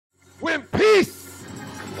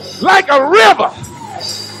like a river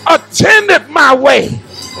attendeth my way.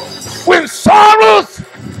 When sorrows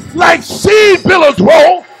like sea billows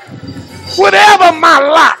roll, whatever my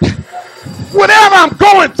lot, whatever I'm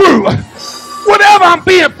going through, whatever I'm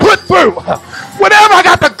being put through, whatever I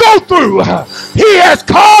got to go through, he has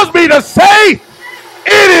caused me to say,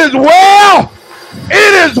 it is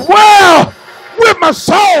well with my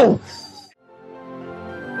soul.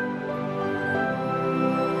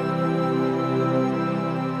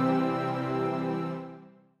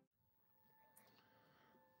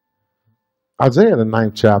 Isaiah, the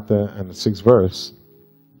 9th chapter and the 6th verse,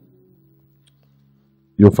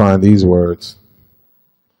 you'll find these words.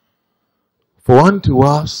 For unto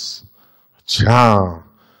us a child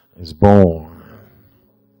is born,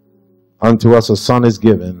 unto us a son is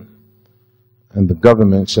given, and the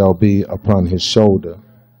government shall be upon his shoulder,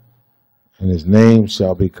 and his name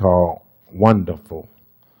shall be called Wonderful,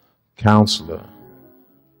 Counselor,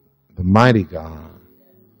 the Mighty God,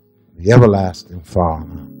 the Everlasting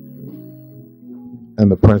Father, and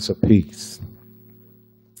the Prince of Peace.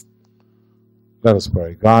 Let us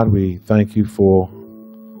pray. God, we thank you for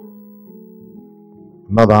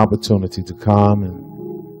another opportunity to come and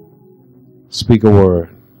speak a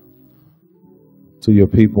word to your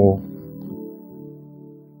people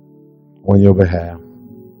on your behalf.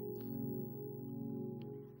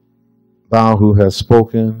 Thou who hast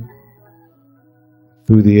spoken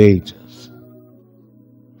through the ages,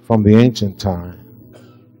 from the ancient time,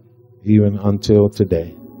 even until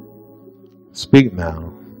today. Speak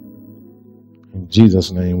now. In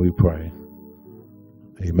Jesus' name we pray.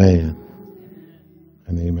 Amen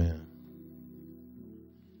and amen.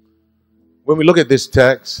 When we look at this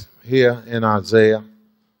text here in Isaiah,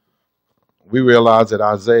 we realize that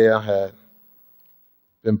Isaiah had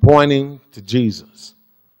been pointing to Jesus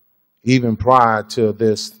even prior to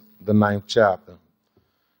this, the 9th chapter.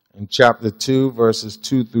 In chapter 2, verses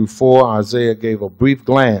 2 through 4, Isaiah gave a brief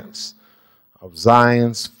glance of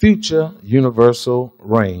Zion's future universal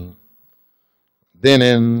reign. Then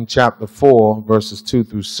in chapter 4, verses 2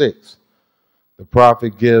 through 6, the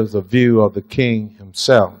prophet gives a view of the king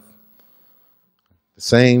himself. The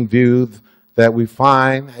same view that we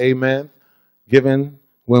find, amen, given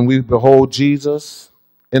when we behold Jesus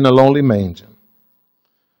in the lowly manger.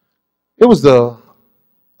 It was the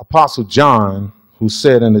Apostle John who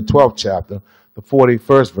said in the 12th chapter, the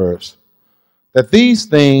 41st verse, that these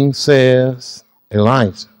things says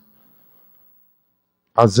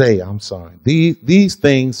These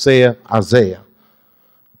things saith Isaiah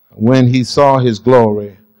when he saw his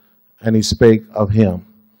glory, and he spake of him,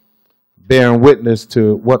 bearing witness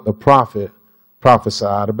to what the prophet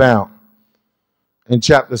prophesied about. In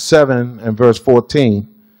chapter 7 and verse 14,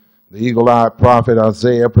 the eagle-eyed prophet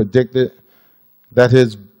Isaiah predicted that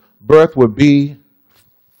his birth would be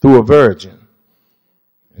through a virgin.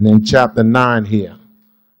 And in chapter 9 here,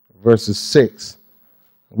 verses 6,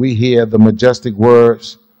 we hear the majestic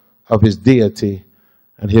words of his deity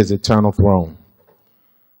and his eternal throne.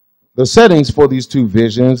 The settings for these two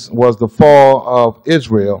visions was the fall of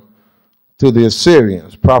Israel to the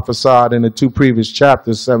Assyrians, prophesied in the two previous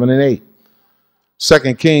chapters, 7 and 8.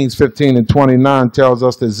 2 Kings 15 and 29 tells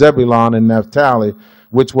us that Zebulun and Naphtali,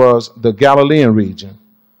 which was the Galilean region,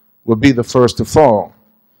 would be the first to fall.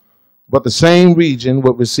 But the same region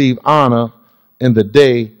would receive honor in the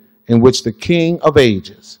day in which the King of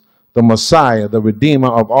ages, the Messiah, the Redeemer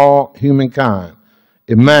of all humankind,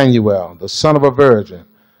 Emmanuel, the Son of a Virgin,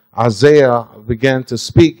 Isaiah began to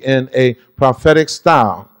speak in a prophetic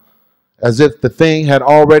style, as if the thing had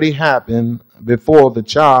already happened before the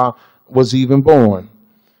child was even born.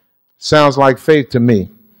 Sounds like faith to me.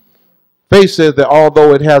 Faith says that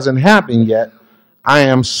although it hasn't happened yet, I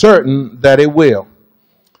am certain that it will.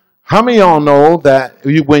 How many of y'all know that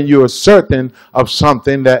when you're certain of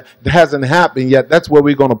something that hasn't happened yet, that's where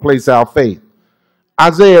we're going to place our faith?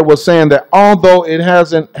 Isaiah was saying that although it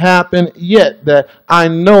hasn't happened yet, that I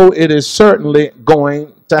know it is certainly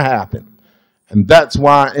going to happen. And that's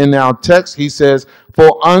why in our text he says,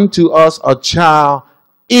 for unto us a child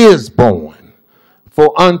is born,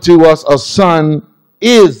 for unto us a son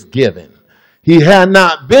is given. He had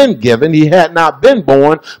not been given, he had not been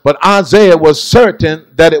born, but Isaiah was certain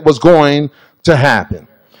that it was going to happen.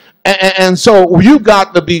 And so you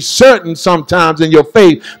got to be certain sometimes in your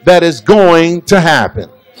faith that it's going to happen.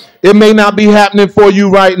 It may not be happening for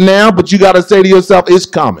you right now, but you got to say to yourself, it's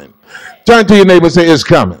coming. Turn to your neighbor and say, it's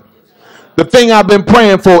coming. The thing I've been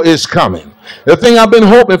praying for is coming. The thing I've been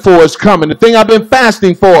hoping for is coming. The thing I've been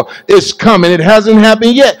fasting for is coming. It hasn't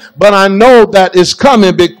happened yet, but I know that it's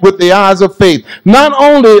coming with the eyes of faith. Not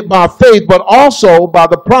only by faith, but also by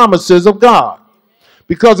the promises of God.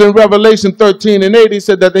 Because in Revelation 13:8, he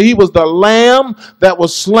said that he was the lamb that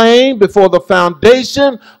was slain before the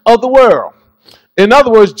foundation of the world. In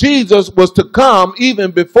other words, Jesus was to come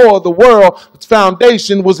even before the world's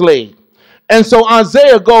foundation was laid. And so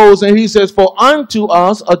Isaiah goes and he says, for unto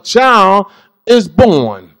us a child is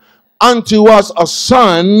born, unto us a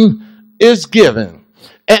son is given.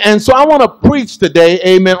 And so I want to preach today,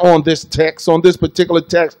 amen, on this text, on this particular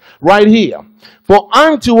text right here. For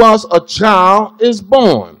unto us a child is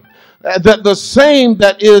born. That the same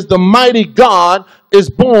that is the mighty God is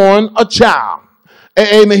born a child.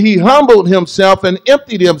 Amen. He humbled himself and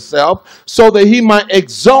emptied himself so that he might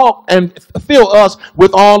exalt and fill us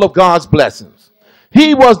with all of God's blessings.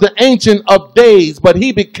 He was the Ancient of Days, but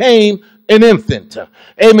he became an infant.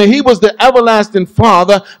 Amen. He was the everlasting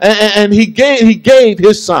Father, and he gave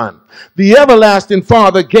his son. The everlasting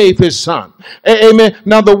Father gave his son. Amen.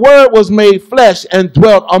 Now the word was made flesh and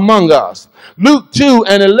dwelt among us. Luke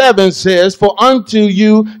 2:11 says, for unto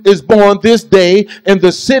you is born this day in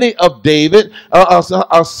the city of David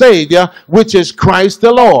a Savior, which is Christ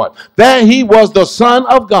the Lord. That he was the Son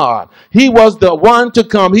of God. He was the one to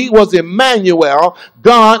come. He was Emmanuel,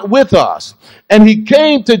 God with us. And he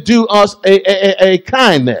came to do us a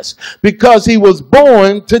kindness because he was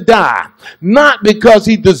born to die. Not because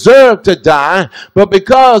he deserved to die, but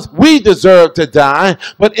because we deserved to die.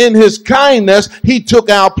 But in his kindness, he took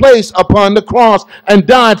our place upon the cross and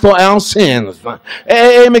died for our sins.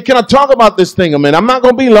 Amen. Can I talk about this thing a minute? I'm not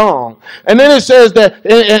going to be long. And then it says that,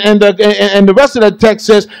 and the rest of the text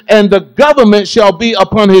says, and the government shall be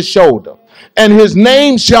upon his shoulder, and his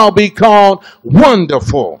name shall be called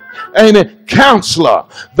Wonderful, and Counselor,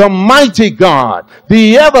 the Mighty God,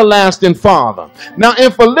 the Everlasting Father. Now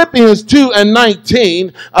in Philippians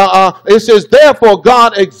 2:19, it says, therefore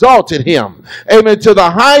God exalted him, amen, to the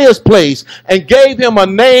highest place and gave him a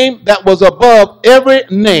name that was above every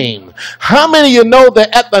name. How many of you know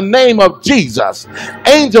that at the name of Jesus,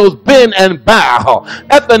 angels bend and bow?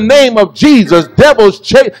 At the name of Jesus, devils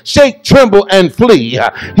shake, tremble, and flee.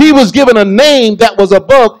 He was given a name that was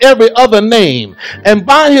above every other name. And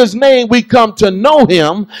by his name we come to know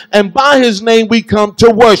him, and by his name we come to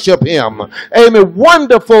worship him. Amen.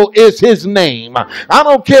 Wonderful is his name. I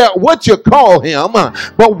don't care what you call him,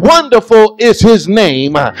 but wonderful is his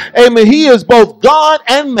name. Amen. He is both God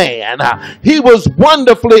and man. He was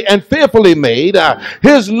wonderfully and fearfully made.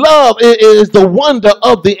 His love is the wonder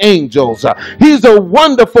of the angels. He's a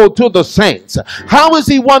wonderful to the saints. How is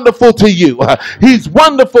he wonderful to you? He's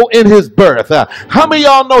wonderful in his birth. How many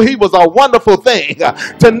of y'all know he was a wonderful thing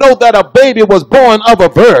to know that a baby was born of a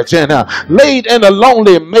virgin, laid in a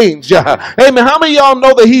lonely manger? Amen. How many of y'all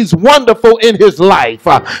know that he's wonderful in his life?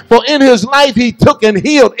 For in his life he took and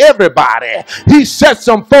healed everybody. He set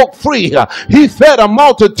some folk free. He fed a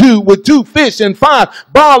multitude with 2 fish and 5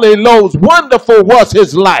 barley loaves. Wonderful was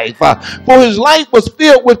his life. For his life was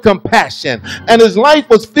filled with compassion, and his life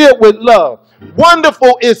was filled with love.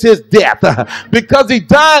 Wonderful is his death because he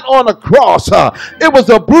died on a cross. It was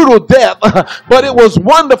a brutal death, but it was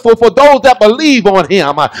wonderful for those that believe on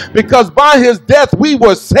him, because by his death we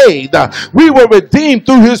were saved. We were redeemed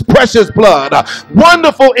through his precious blood.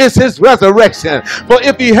 Wonderful is his resurrection. For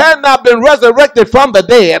if he had not been resurrected from the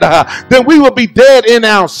dead, then we would be dead in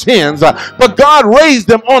our sins. But God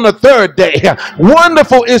raised him on the 3rd day.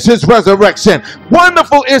 Wonderful is his resurrection.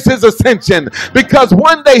 Wonderful is his ascension, because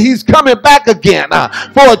one day he's coming back again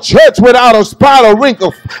for a church without a spot or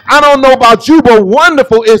wrinkle. I don't know about you, but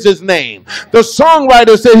wonderful is his name. The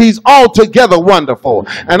songwriter said he's altogether wonderful.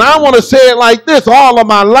 And I want to say it like this: all of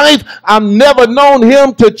my life I've never known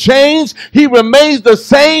him to change. He remains the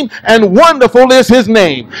same, and wonderful is his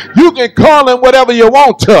name. You can call him whatever you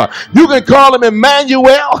want to. You can call him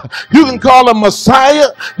Emmanuel. You can call him Messiah.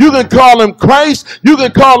 You can call him Christ. You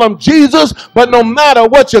can call him Jesus. But no matter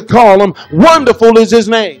what you call him, wonderful is his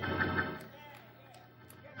name.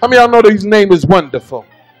 How many of y'all know that his name is Wonderful?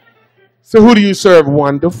 So who do you serve?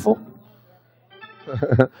 Wonderful.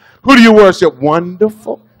 Who do you worship?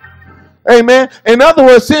 Wonderful. Amen. In other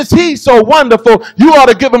words, since he's so wonderful, you ought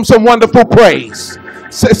to give him some wonderful praise.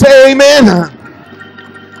 Say amen.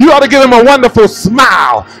 You ought to give him a wonderful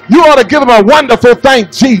smile. You ought to give him a wonderful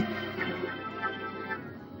thank you.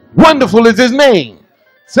 Wonderful is his name.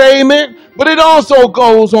 Say amen. But it also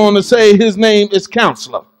goes on to say his name is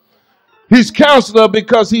Counselor. He's Counselor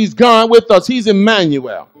because he's God with us. He's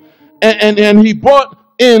Emmanuel. And he brought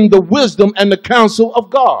in the wisdom and the counsel of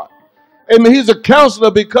God. Amen. He's a counselor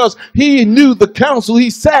because he knew the counsel. He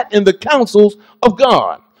sat in the counsels of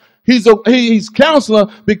God. He's counselor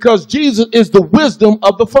because Jesus is the wisdom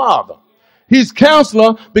of the Father. He's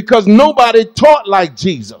counselor because nobody taught like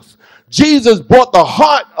Jesus. Jesus brought the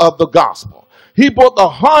heart of the gospel. He brought the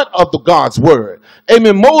heart of the God's word.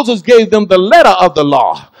 Amen. Moses gave them the letter of the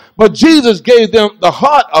law, but Jesus gave them the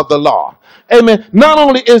heart of the law. Amen. Not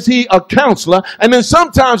only is he a counselor, and then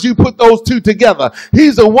sometimes you put those two together.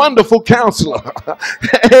 He's a wonderful counselor.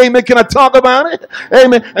 Amen. Can I talk about it?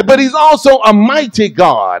 Amen. But he's also a mighty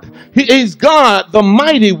God. He's God, the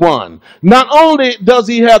mighty one. Not only does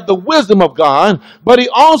he have the wisdom of God, but he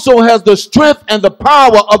also has the strength and the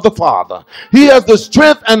power of the Father. He has the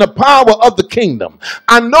strength and the power of the kingdom.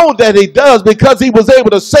 I know that he does because he was able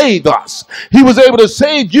to save us. He was able to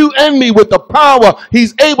save you and me with the power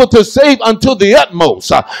he's able to save to the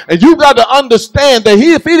utmost. And you got to understand that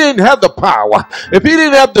if he didn't have the power, if he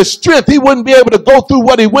didn't have the strength, he wouldn't be able to go through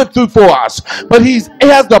what he went through for us. But he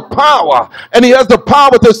has the power, and he has the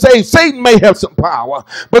power to save. Satan may have some power,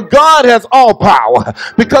 but God has all power.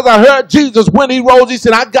 Because I heard Jesus when he rose, he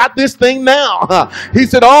said, I got this thing now. He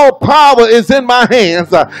said, all power is in my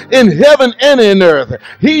hands, in heaven and in earth.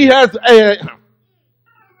 He's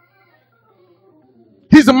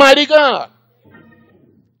a mighty God.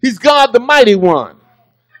 He's God, the mighty one.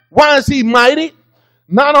 Why is he mighty?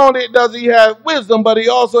 Not only does he have wisdom, but he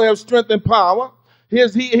also has strength and power.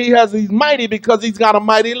 He's mighty because he's got a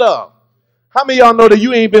mighty love. How many of y'all know that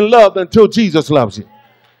you ain't been loved until Jesus loves you?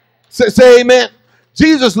 Say amen.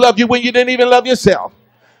 Jesus loved you when you didn't even love yourself.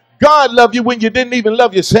 God loved you when you didn't even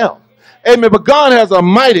love yourself. Amen. But God has a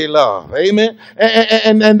mighty love. Amen.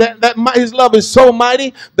 And that his love is so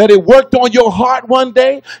mighty that it worked on your heart one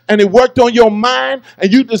day and it worked on your mind,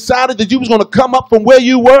 and you decided that you was going to come up from where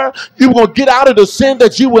you were. You were going to get out of the sin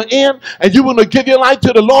that you were in, and you were going to give your life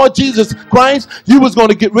to the Lord Jesus Christ. You was going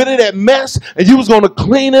to get rid of that mess, and you was going to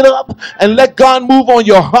clean it up and let God move on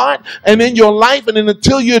your heart and in your life. And then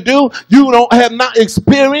until you do, you don't have not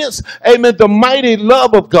experienced, amen, the mighty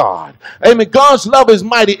love of God. Amen. God's love is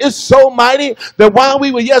mighty. It's so mighty that while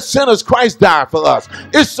we were yet sinners, Christ died for us.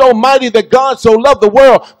 It's so mighty that God so loved the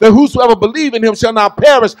world that whosoever believe in him shall not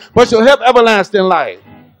perish, but shall have everlasting life.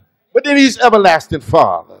 But then he's everlasting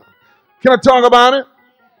Father. Can I talk about it?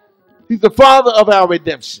 He's the Father of our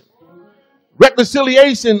redemption.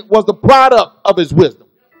 Reconciliation was the product of his wisdom.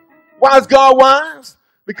 Why is God wise?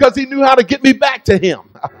 Because he knew how to get me back to him.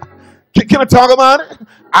 Can I talk about it?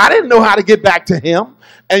 I didn't know how to get back to him,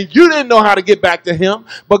 and you didn't know how to get back to him,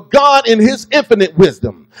 but God in his infinite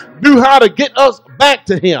wisdom knew how to get us back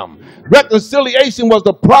to him. Reconciliation was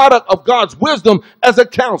the product of God's wisdom as a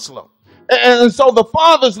counselor. And so the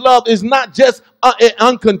Father's love is not just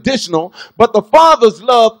unconditional, but the Father's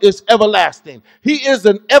love is everlasting. He is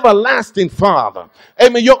an everlasting Father.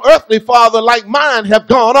 Amen. Your earthly father, like mine, have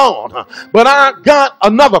gone on, but I got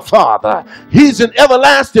another Father. He's an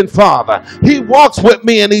everlasting Father. He walks with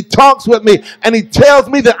me and he talks with me and he tells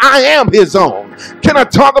me that I am his own. Can I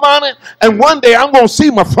talk about it? And one day I'm going to see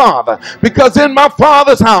my Father, because in my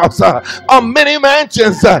Father's house are many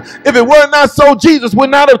mansions. If it were not so, Jesus would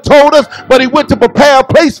not have told us, but he went to prepare a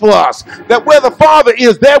place for us, that where the Father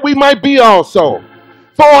is, there we might be also.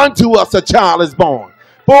 For unto us a child is born.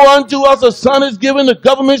 For unto us a son is given. The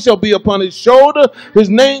government shall be upon his shoulder. His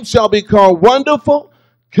name shall be called Wonderful,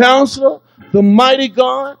 Counselor, the Mighty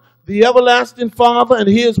God, the Everlasting Father. And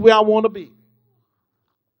here's where I want to be.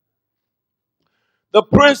 The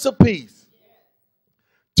Prince of Peace.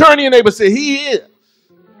 Turn to your neighbor and say, he is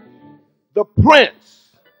the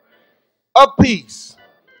Prince of Peace.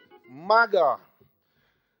 My God.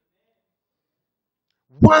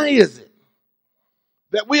 Why is it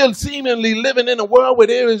that we are seemingly living in a world where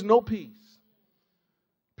there is no peace?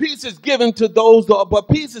 Peace is given to those, but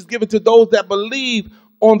peace is given to those that believe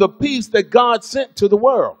on the peace that God sent to the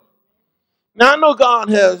world. Now, I know God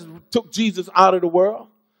has took Jesus out of the world,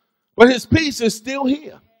 but his peace is still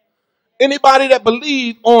here. Anybody that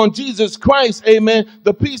believes on Jesus Christ, amen,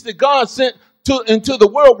 the peace that God sent into the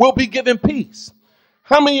world will be given peace.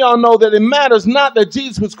 How many of y'all know that it matters not that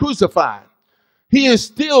Jesus was crucified? He is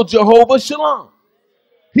still Jehovah Shalom.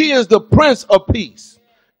 He is the Prince of Peace.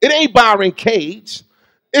 It ain't Byron Cage.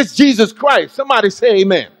 It's Jesus Christ. Somebody say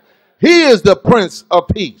amen. He is the Prince of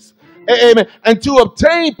Peace. Amen. And to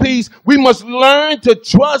obtain peace, we must learn to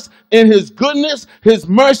trust in his goodness, his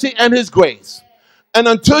mercy, and his grace. And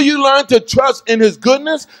until you learn to trust in his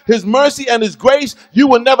goodness, his mercy, and his grace, you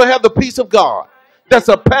will never have the peace of God that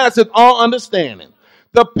surpasses all understanding.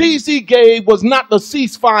 The peace he gave was not the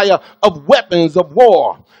ceasefire of weapons of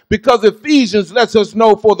war, because Ephesians lets us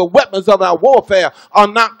know, for the weapons of our warfare are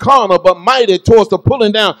not carnal, but mighty towards the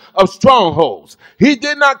pulling down of strongholds. He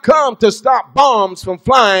did not come to stop bombs from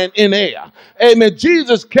flying in air. Amen.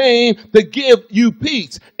 Jesus came to give you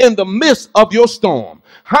peace in the midst of your storm.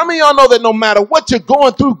 How many of y'all know that no matter what you're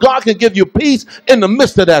going through, God can give you peace in the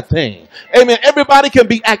midst of that thing? Amen. Everybody can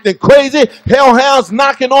be acting crazy, hellhounds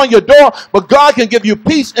knocking on your door, but God can give you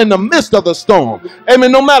peace in the midst of the storm.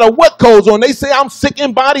 Amen. No matter what goes on, they say I'm sick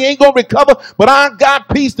in body, ain't gonna recover, but I got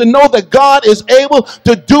peace to know that God is able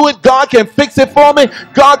to do it. God can fix it for me.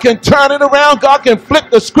 God can turn it around. God can flip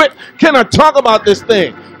the script. Can I talk about this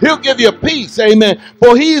thing? He'll give you peace, amen.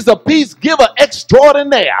 For he is a peace giver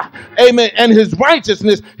extraordinaire, amen. And his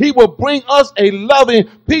righteousness, he will bring us a loving,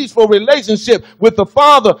 peaceful relationship with the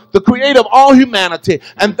Father, the creator of all humanity.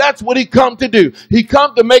 And that's what he come to do. He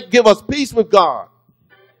come to give us peace with God.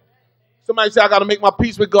 Somebody say, I got to make my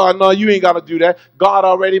peace with God. No, you ain't got to do that. God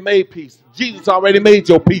already made peace. Jesus already made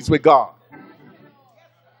your peace with God.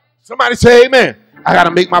 Somebody say amen. I got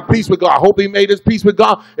to make my peace with God. I hope he made his peace with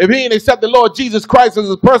God. If he ain't accept the Lord Jesus Christ as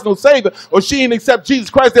his personal Savior, or she ain't accept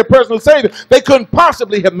Jesus Christ their personal Savior, they couldn't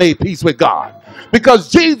possibly have made peace with God. Because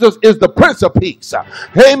Jesus is the Prince of Peace.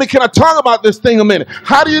 Hey, man, can I talk about this thing a minute?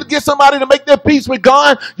 How do you get somebody to make their peace with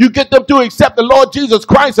God? You get them to accept the Lord Jesus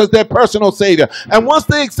Christ as their personal Savior. And once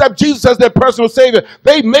they accept Jesus as their personal Savior,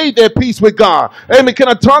 they made their peace with God. Hey, man, can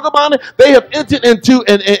I talk about it? They have entered into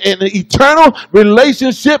an eternal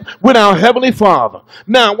relationship with our Heavenly Father.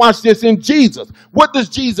 Now, watch this in Jesus. What does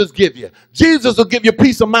Jesus give you? Jesus will give you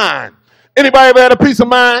peace of mind. Anybody ever had a peace of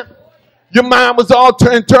mind? Your mind was all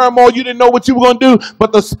in turmoil. You didn't know what you were going to do,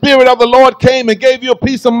 but the Spirit of the Lord came and gave you a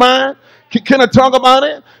peace of mind. Can I talk about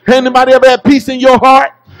it? Anybody ever had peace in your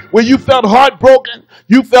heart? When you felt heartbroken,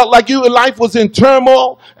 you felt like your life was in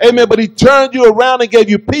turmoil. Amen. But he turned you around and gave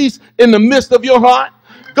you peace in the midst of your heart.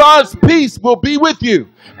 God's peace will be with you.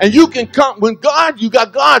 And you can come when you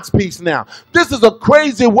got God's peace now. This is a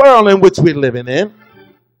crazy world in which we're living in.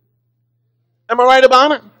 Am I right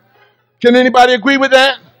about it? Can anybody agree with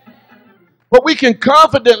that? But we can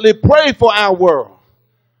confidently pray for our world.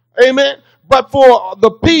 Amen. But for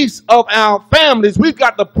the peace of our families, we've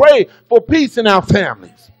got to pray for peace in our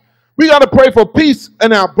families. We got to pray for peace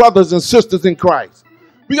in our brothers and sisters in Christ.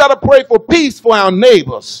 We got to pray for peace for our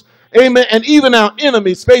neighbors. Amen. And even our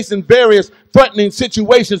enemies facing various threatening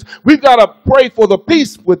situations. We've got to pray for the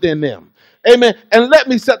peace within them. Amen. And let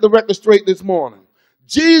me set the record straight this morning.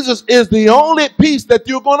 Jesus is the only peace that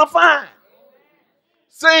you're going to find.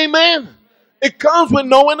 Say amen. It comes with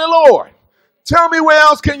knowing the Lord. Tell me where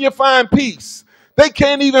else can you find peace? They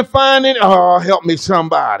can't even find it. Oh, help me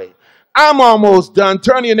somebody. I'm almost done.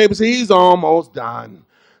 Turn to your neighbor and say, he's almost done.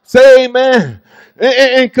 Say amen.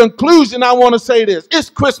 In conclusion, I want to say this.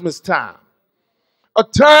 It's Christmas time. A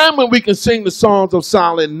time when we can sing the songs of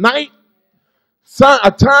Silent Night.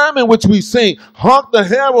 A time in which we sing, hark the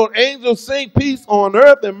herald angels sing, peace on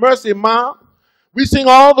earth and mercy mild. We sing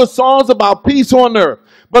all the songs about peace on earth.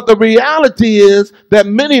 But the reality is that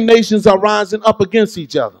many nations are rising up against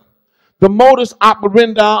each other. The modus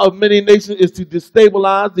operandi of many nations is to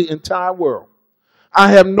destabilize the entire world. I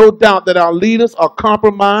have no doubt that our leaders are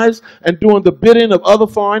compromised and doing the bidding of other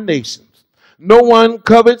foreign nations. No one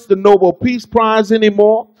covets the Nobel Peace Prize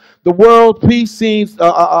anymore. The world peace seems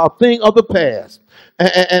a thing of the past.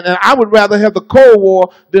 And I would rather have the Cold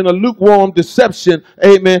War than a lukewarm deception,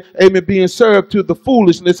 amen, being served to the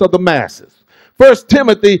foolishness of the masses. 1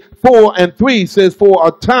 Timothy 4:3 says, for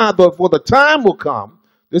the time will come.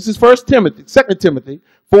 This is 2 Timothy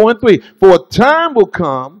 4:3. For a time will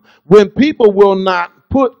come when people will not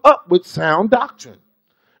put up with sound doctrine.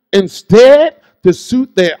 Instead, to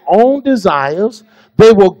suit their own desires,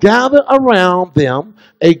 they will gather around them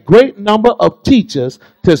a great number of teachers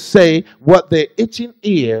to say what their itching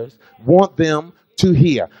ears want them to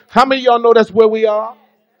hear. How many of y'all know that's where we are?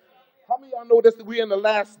 How many of y'all know that we're in the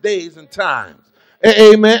last days and times?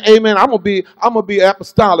 Amen. Amen. I'm gonna be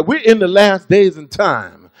apostolic. We're in the last days and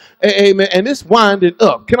time. Amen. And it's winding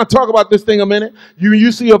up. Can I talk about this thing a minute?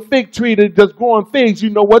 You see a fig tree that's growing figs, you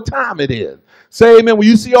know what time it is. Say amen. When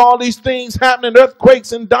you see all these things happening,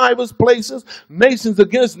 earthquakes in diverse places, nations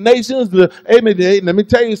against nations, amen. Let me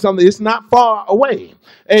tell you something. It's not far away.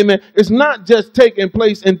 Amen. It's not just taking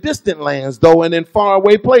place in distant lands, though, and in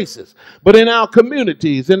faraway places, but in our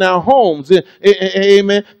communities, in our homes.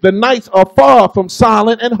 Amen. The nights are far from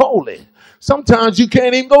silent and holy. Sometimes you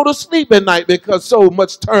can't even go to sleep at night because so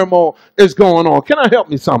much turmoil is going on. Can I help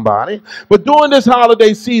me, somebody? But during this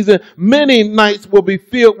holiday season, many nights will be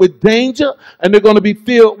filled with danger, and they're going to be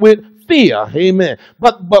filled with fear. Amen.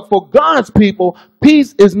 But for God's people,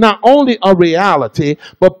 peace is not only a reality,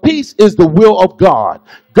 but peace is the will of God.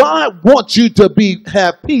 God wants you to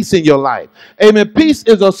have peace in your life. Amen. Peace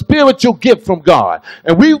is a spiritual gift from God.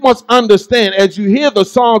 And we must understand, as you hear the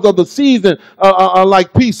songs of the season,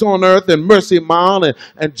 like peace on earth and mercy among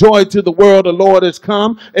and joy to the world, the Lord has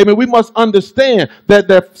come. Amen. We must understand that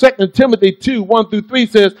 2 Timothy 2:1-3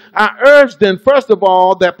 says, I urge then, first of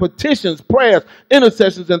all, that petitions, prayers,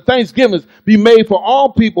 intercessions, and thanksgivings be made for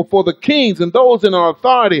all people, for the kings and those in our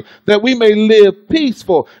authority, that we may live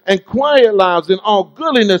peaceful and quiet lives in all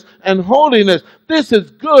goodness and holiness. This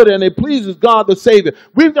is good and it pleases God the Savior.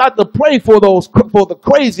 We've got to pray for the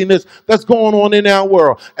craziness that's going on in our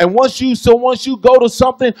world. And once you go to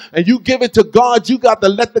something and you give it to God, you got to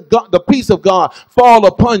let the peace of God fall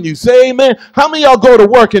upon you. Say amen. How many of y'all go to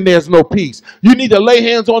work and there's no peace? You need to lay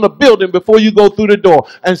hands on the building before you go through the door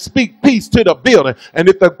and speak peace to the building. And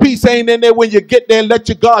if the peace ain't in there when you get there, let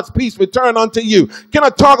your God's peace return unto you. Can I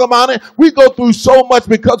talk about it? We go through so much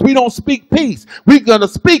because we don't speak peace. We're going to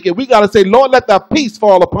speak it. We got to say, Lord, let the peace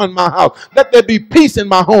fall upon my house. Let there be peace in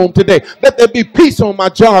my home today. Let there be peace on my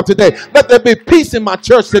job today. Let there be peace in my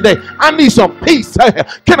church today. I need some peace.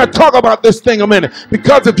 Can I talk about this thing a minute?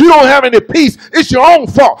 Because if you don't have any peace, it's your own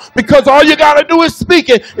fault. Because all you got to do is speak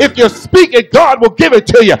it. If you speak it, God will give it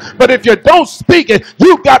to you. But if you don't speak it,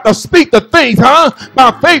 you got to speak the things,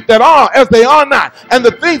 by faith that are as they are not, and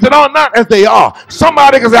the things that are not as they are.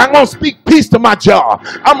 Somebody can say, I'm going to speak peace to my job.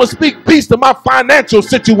 I'm going to speak peace to my financial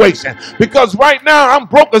situation. Because right now I'm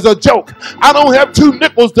broke as a joke. I don't have 2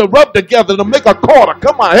 nickels to rub together to make a quarter.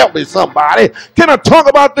 Come on, help me somebody. Can I talk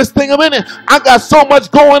about this thing a minute? I got so much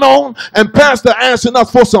going on, and Pastor asking us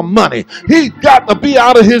for some money. He got to be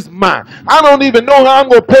out of his mind. I don't even know how I'm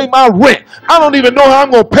going to pay my rent. I don't even know how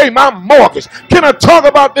I'm going to pay my mortgage. Can I talk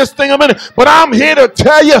about this thing a minute? But I'm here to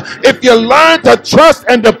tell you, if you learn to trust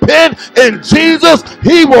and depend in Jesus,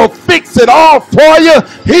 he will fix it all for you.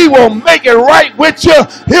 He will make it right with you.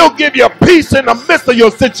 He'll give you peace in the midst of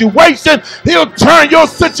your situation. He'll turn your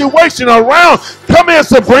situation around. Come here,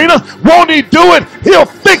 Sabrina. Won't he do it? He'll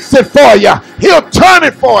fix it for you. He'll turn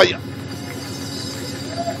it for you.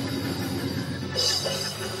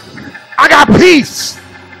 I got peace.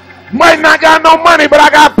 Might not got no money, but I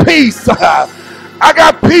got peace. I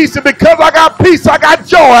got peace, and because I got peace, I got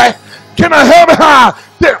joy. Can I help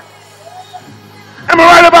it? Am I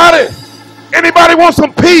right about it? Anybody want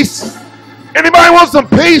some peace? Anybody want some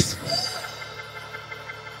peace?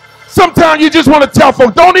 Sometimes you just want to tell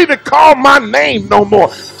folks, don't even call my name no more.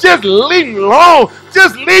 Just leave me alone.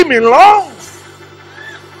 Just leave me alone.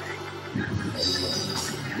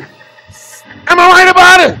 Am I right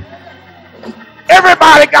about it?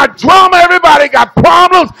 Everybody got drama. Everybody got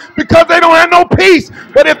problems because they don't have no peace.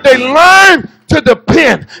 But if they learn to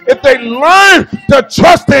depend, if they learn to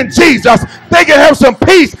trust in Jesus, they can have some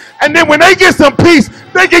peace. And then when they get some peace,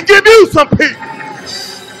 they can give you some peace.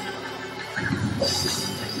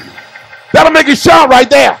 That'll make you shout right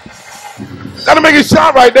there. That'll make you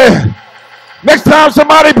shout right there. Next time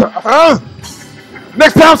somebody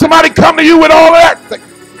come to you with all that,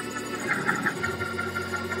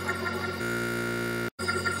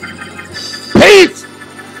 peace.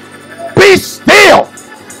 Be still.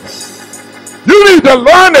 You need to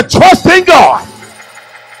learn to trust in God.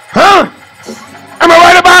 Am I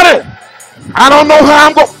right about it? I don't know how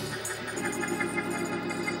I'm going.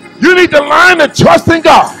 You need to learn to trust in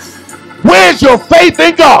God. Where's your faith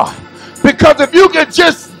in God? Because if you can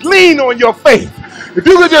just lean on your faith, if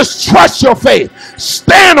you can just trust your faith,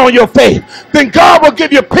 stand on your faith, then God will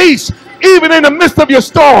give you peace even in the midst of your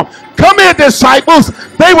storm. Come here, disciples.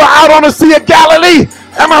 They were out on the Sea of Galilee.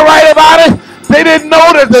 Am I right about it? They didn't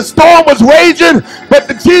know that the storm was raging, but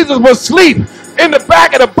Jesus was asleep in the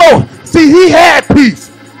back of the boat. See, he had peace.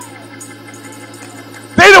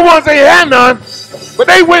 They the ones that had none, but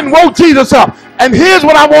they went and woke Jesus up. And here's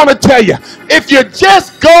what I want to tell you. If you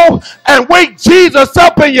just go and wake Jesus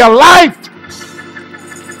up in your life,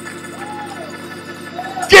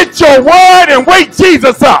 get your word and wake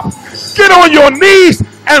Jesus up. Get on your knees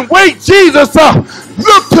and wake Jesus up.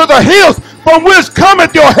 Look to the hills from which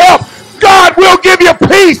cometh your help. God will give you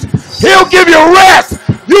peace. He'll give you rest.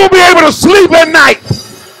 You'll be able to sleep at night.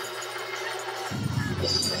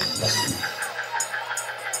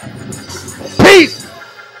 Peace.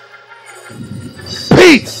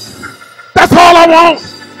 Peace. That's all I want.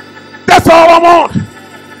 That's all I want.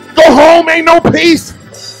 Go home, ain't no peace.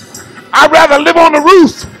 I'd rather live on the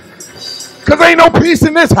roof because ain't no peace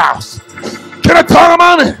in this house. Can I talk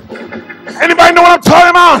about it? Anybody know what I'm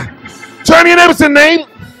talking about? Turn to your neighbor and say, name.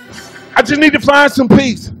 I just need to find some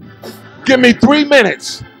peace. Give me 3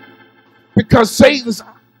 minutes. Because Satan's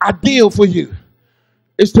ideal for you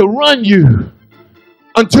is to run you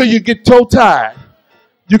until you get so tired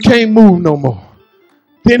You can't move no more.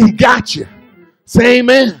 Then he got you. Say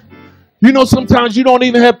amen. You know, sometimes you don't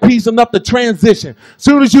even have peace enough to transition.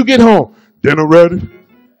 Soon as you get home, dinner ready?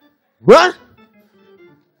 What?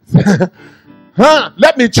 Huh?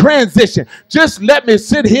 Let me transition. Just let me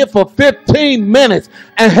sit here for 15 minutes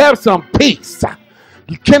and have some peace.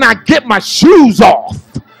 Can I get my shoes off?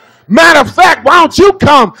 Matter of fact, why don't you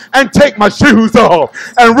come and take my shoes off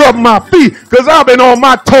and rub my feet? Because I've been on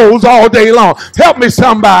my toes all day long. Help me,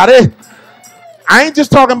 somebody. I ain't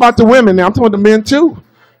just talking about the women now. I'm talking about the men too.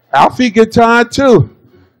 Our feet get tired too.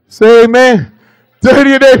 Say amen. Turn to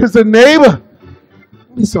your neighbor and say, neighbor,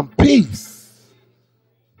 need some peace.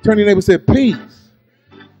 Turn to your neighbor and say, peace.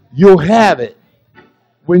 You'll have it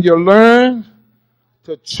when you learn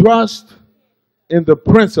to trust in the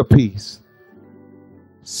Prince of Peace.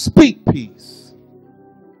 Speak peace,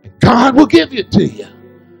 and God will give it to you.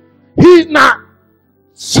 He's not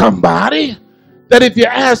somebody that if you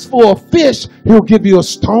ask for a fish, he'll give you a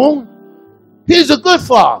stone. He's a good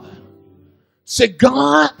father. Say,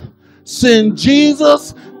 God, send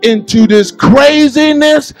Jesus into this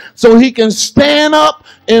craziness so he can stand up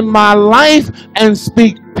in my life and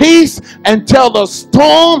speak peace and tell the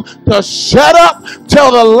storm to shut up,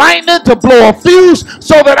 tell the lightning to blow a fuse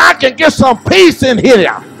so that I can get some peace in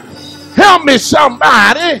here. Help me,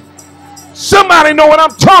 somebody. Somebody know what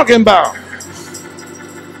I'm talking about.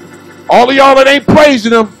 All of y'all that ain't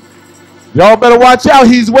praising him, y'all better watch out.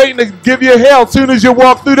 He's waiting to give you hell as soon as you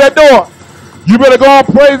walk through that door. You better go and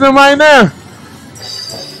praise him right now.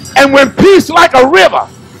 And when peace like a river,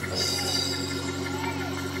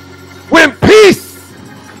 when peace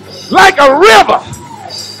like a river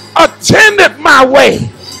attended my way,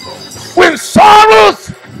 when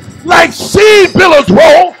sorrows like sea billows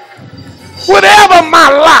roll, whatever my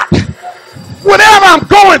lot, whatever I'm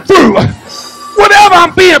going through, whatever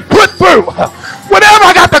I'm being put through, whatever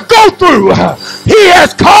I got to go through, he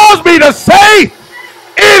has caused me to say,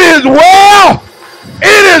 it is well,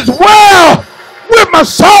 it is well with my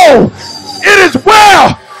soul, it is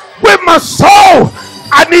well with my soul.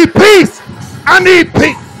 I need peace, I need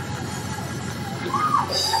peace.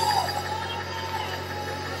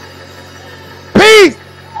 Peace,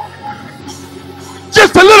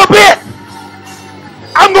 just a little bit.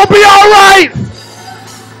 I'm going to be all right.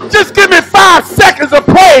 Just give me 5 seconds of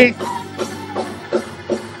praise.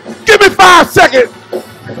 Give me 5 seconds.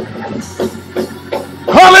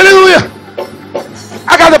 Hallelujah.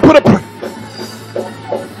 I got to put a praise.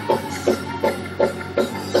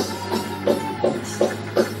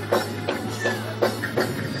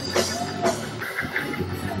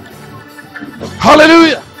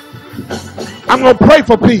 Hallelujah. I'm going to pray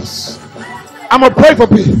for peace. I'm going to pray for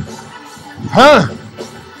peace. Huh?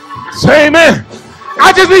 Say amen.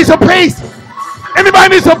 I just need some peace.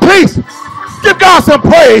 Anybody need some peace? Give God some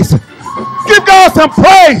praise. Give God some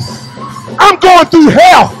praise. I'm going through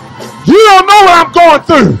hell. You don't know what I'm going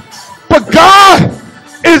through. But God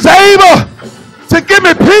is able to give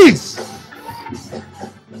me peace.